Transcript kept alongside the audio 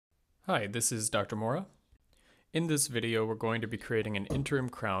Hi, this is Dr. Mora. In this video, we're going to be creating an interim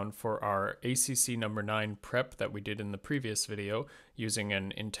crown for our ACC number 9 prep that we did in the previous video using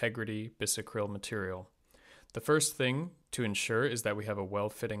an integrity bisacryl material. The first thing to ensure is that we have a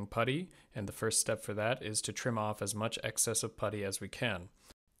well-fitting putty, and the first step for that is to trim off as much excess of putty as we can.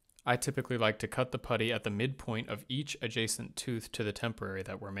 I typically like to cut the putty at the midpoint of each adjacent tooth to the temporary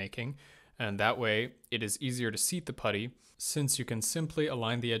that we're making, and that way it is easier to seat the putty since you can simply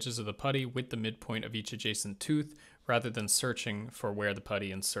align the edges of the putty with the midpoint of each adjacent tooth rather than searching for where the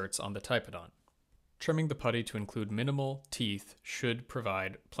putty inserts on the typodont. Trimming the putty to include minimal teeth should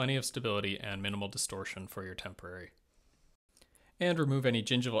provide plenty of stability and minimal distortion for your temporary. And remove any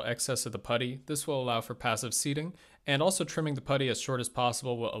gingival excess of the putty. This will allow for passive seating, and also trimming the putty as short as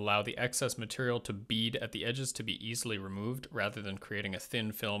possible will allow the excess material to bead at the edges to be easily removed rather than creating a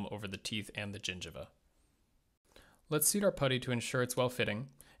thin film over the teeth and the gingiva. Let's seat our putty to ensure it's well fitting,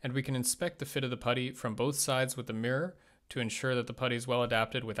 and we can inspect the fit of the putty from both sides with the mirror to ensure that the putty is well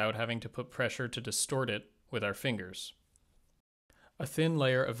adapted without having to put pressure to distort it with our fingers. A thin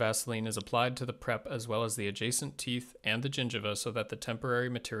layer of Vaseline is applied to the prep as well as the adjacent teeth and the gingiva so that the temporary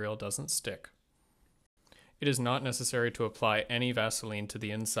material doesn't stick. It is not necessary to apply any Vaseline to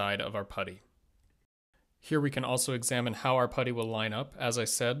the inside of our putty. Here we can also examine how our putty will line up. As I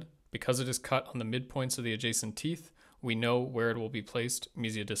said, because it is cut on the midpoints of the adjacent teeth, we know where it will be placed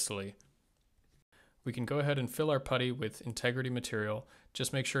mesiodistally. We can go ahead and fill our putty with integrity material.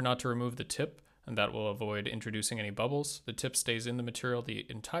 Just make sure not to remove the tip, and that will avoid introducing any bubbles. The tip stays in the material the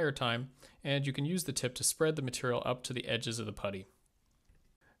entire time, and you can use the tip to spread the material up to the edges of the putty.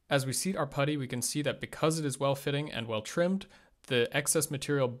 As we seat our putty, we can see that because it is well fitting and well trimmed, the excess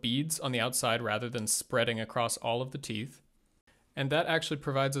material beads on the outside rather than spreading across all of the teeth. And that actually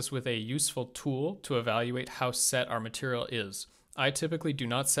provides us with a useful tool to evaluate how set our material is. I typically do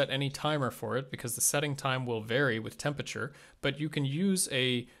not set any timer for it because the setting time will vary with temperature, but you can use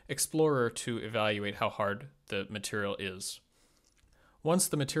an explorer to evaluate how hard the material is. Once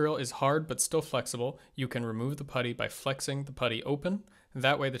the material is hard but still flexible, you can remove the putty by flexing the putty open.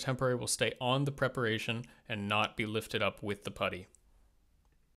 That way the temporary will stay on the preparation and not be lifted up with the putty.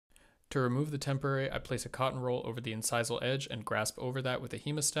 To remove the temporary, I place a cotton roll over the incisal edge and grasp over that with a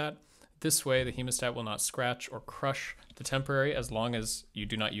hemostat. This way, the hemostat will not scratch or crush the temporary as long as you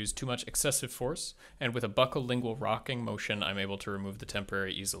do not use too much excessive force, and with a buccal lingual rocking motion, I'm able to remove the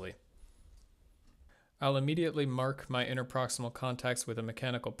temporary easily. I'll immediately mark my interproximal contacts with a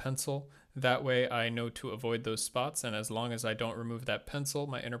mechanical pencil. That way I know to avoid those spots, and as long as I don't remove that pencil,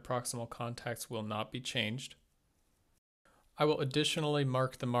 my interproximal contacts will not be changed. I will additionally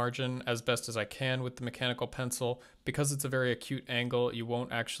mark the margin as best as I can with the mechanical pencil. Because it's a very acute angle, you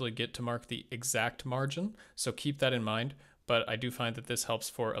won't actually get to mark the exact margin, so keep that in mind, but I do find that this helps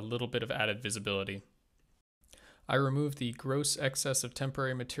for a little bit of added visibility. I remove the gross excess of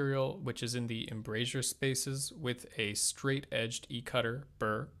temporary material, which is in the embrasure spaces, with a straight-edged E-cutter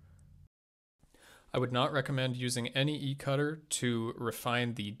burr. I would not recommend using any E-cutter to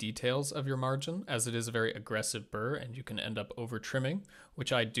refine the details of your margin, as it is a very aggressive burr and you can end up over trimming,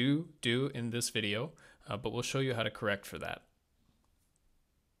 which I do in this video, but we'll show you how to correct for that.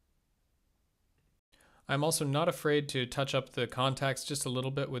 I'm also not afraid to touch up the contacts just a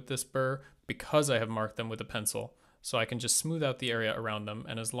little bit with this burr because I have marked them with a pencil, so I can just smooth out the area around them,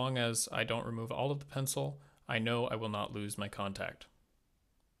 and as long as I don't remove all of the pencil, I know I will not lose my contact.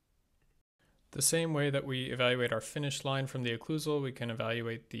 The same way that we evaluate our finish line from the occlusal, we can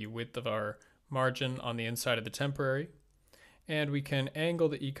evaluate the width of our margin on the inside of the temporary. And we can angle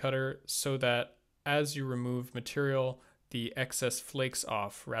the E-cutter so that as you remove material, the excess flakes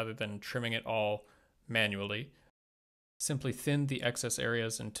off rather than trimming it all manually. Simply thin the excess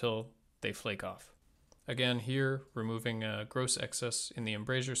areas until they flake off. Again, here, removing gross excess in the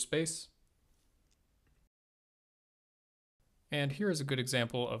embrasure space. And here is a good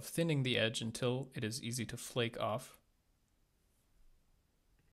example of thinning the edge until it is easy to flake off.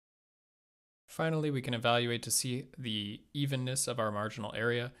 Finally, we can evaluate to see the evenness of our marginal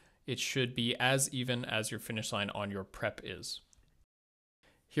area. It should be as even as your finish line on your prep is.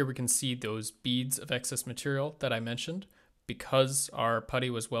 Here we can see those beads of excess material that I mentioned. Because our putty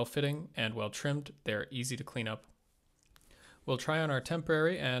was well fitting and well trimmed, they're easy to clean up. We'll try on our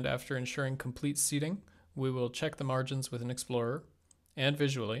temporary, and after ensuring complete seating, we will check the margins with an explorer and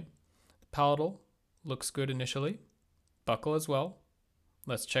visually. The palatal looks good initially, buccal as well.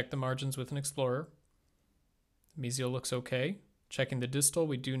 Let's check the margins with an explorer. Mesial looks okay. Checking the distal,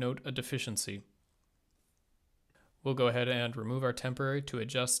 we do note a deficiency. We'll go ahead and remove our temporary to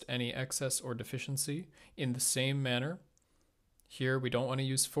adjust any excess or deficiency in the same manner. Here we don't want to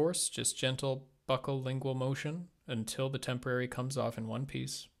use force, just gentle buccal lingual motion until the temporary comes off in one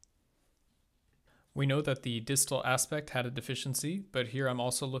piece. We know that the distal aspect had a deficiency, but here I'm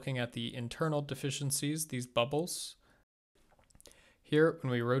also looking at the internal deficiencies, these bubbles. Here,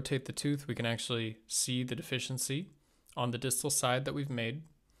 when we rotate the tooth, we can actually see the deficiency on the distal side that we've made,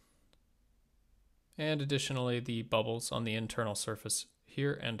 and additionally the bubbles on the internal surface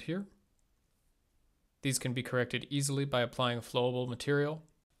here and here. These can be corrected easily by applying a flowable material.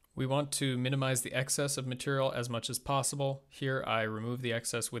 We want to minimize the excess of material as much as possible. Here I remove the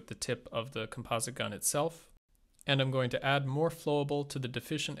excess with the tip of the composite gun itself. And I'm going to add more flowable to the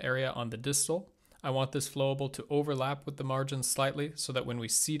deficient area on the distal. I want this flowable to overlap with the margin slightly so that when we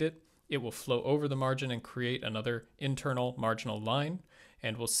seat it, it will flow over the margin and create another internal marginal line.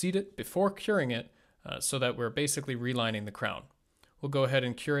 And we'll seat it before curing it so that we're basically relining the crown. We'll go ahead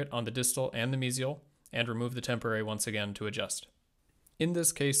and cure it on the distal and the mesial and remove the temporary once again to adjust. In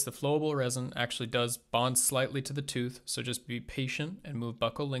this case, the flowable resin actually does bond slightly to the tooth, so just be patient and move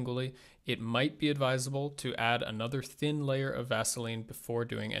buccolingually. It might be advisable to add another thin layer of Vaseline before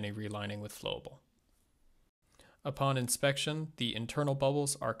doing any relining with flowable. Upon inspection, the internal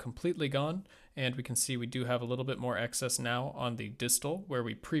bubbles are completely gone, and we can see we do have a little bit more excess now on the distal where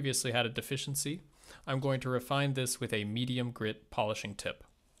we previously had a deficiency. I'm going to refine this with a medium grit polishing tip.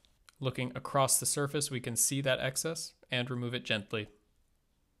 Looking across the surface, we can see that excess and remove it gently.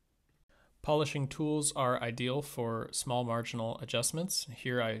 Polishing tools are ideal for small marginal adjustments.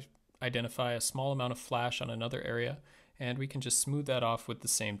 Here I identify a small amount of flash on another area, and we can just smooth that off with the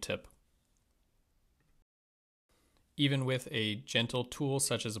same tip. Even with a gentle tool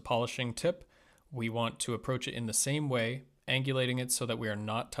such as a polishing tip, we want to approach it in the same way, angulating it so that we are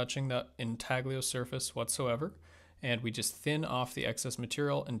not touching the intaglio surface whatsoever, and we just thin off the excess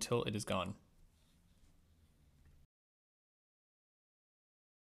material until it is gone.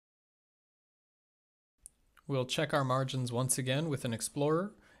 We'll check our margins once again with an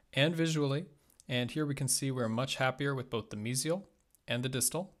explorer and visually, and here we can see we're much happier with both the mesial and the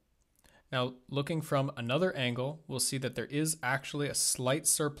distal. Now, looking from another angle, we'll see that there is actually a slight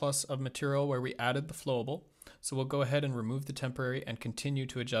surplus of material where we added the flowable, so we'll go ahead and remove the temporary and continue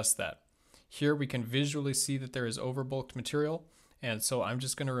to adjust that. Here we can visually see that there is overbulked material, and so I'm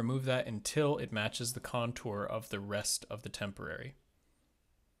just going to remove that until it matches the contour of the rest of the temporary.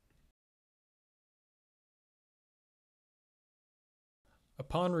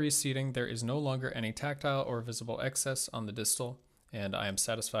 Upon reseating, there is no longer any tactile or visible excess on the distal, and I am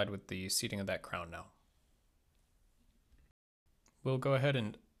satisfied with the seating of that crown now. We'll go ahead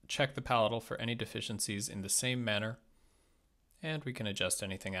and check the palatal for any deficiencies in the same manner, and we can adjust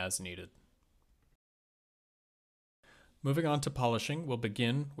anything as needed. Moving on to polishing, we'll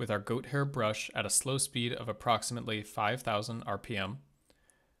begin with our goat hair brush at a slow speed of approximately 5,000 RPM.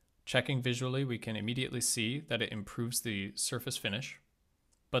 Checking visually, we can immediately see that it improves the surface finish,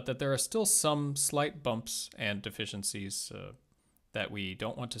 but that there are still some slight bumps and deficiencies that we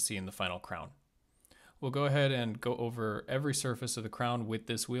don't want to see in the final crown. We'll go ahead and go over every surface of the crown with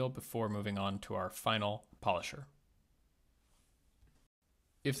this wheel before moving on to our final polisher.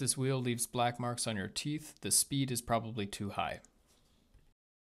 If this wheel leaves black marks on your teeth, the speed is probably too high.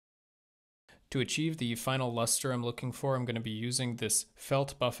 To achieve the final luster I'm looking for, I'm going to be using this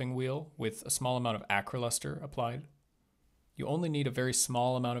felt buffing wheel with a small amount of acryluster applied. You only need a very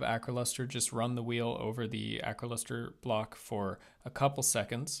small amount of acryluster. Just run the wheel over the acryluster block for a couple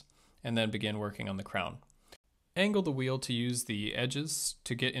seconds and then begin working on the crown. Angle the wheel to use the edges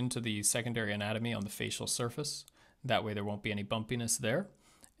to get into the secondary anatomy on the facial surface. That way there won't be any bumpiness there.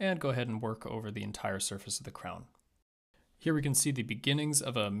 And go ahead and work over the entire surface of the crown. Here we can see the beginnings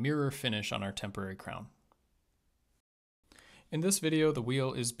of a mirror finish on our temporary crown. In this video, the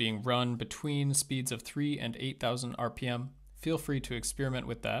wheel is being run between speeds of 3 and 8,000 RPM. Feel free to experiment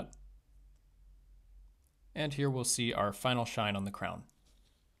with that. And here we'll see our final shine on the crown.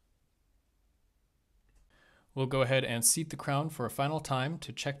 We'll go ahead and seat the crown for a final time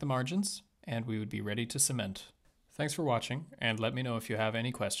to check the margins, and we would be ready to cement. Thanks for watching, and let me know if you have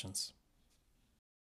any questions.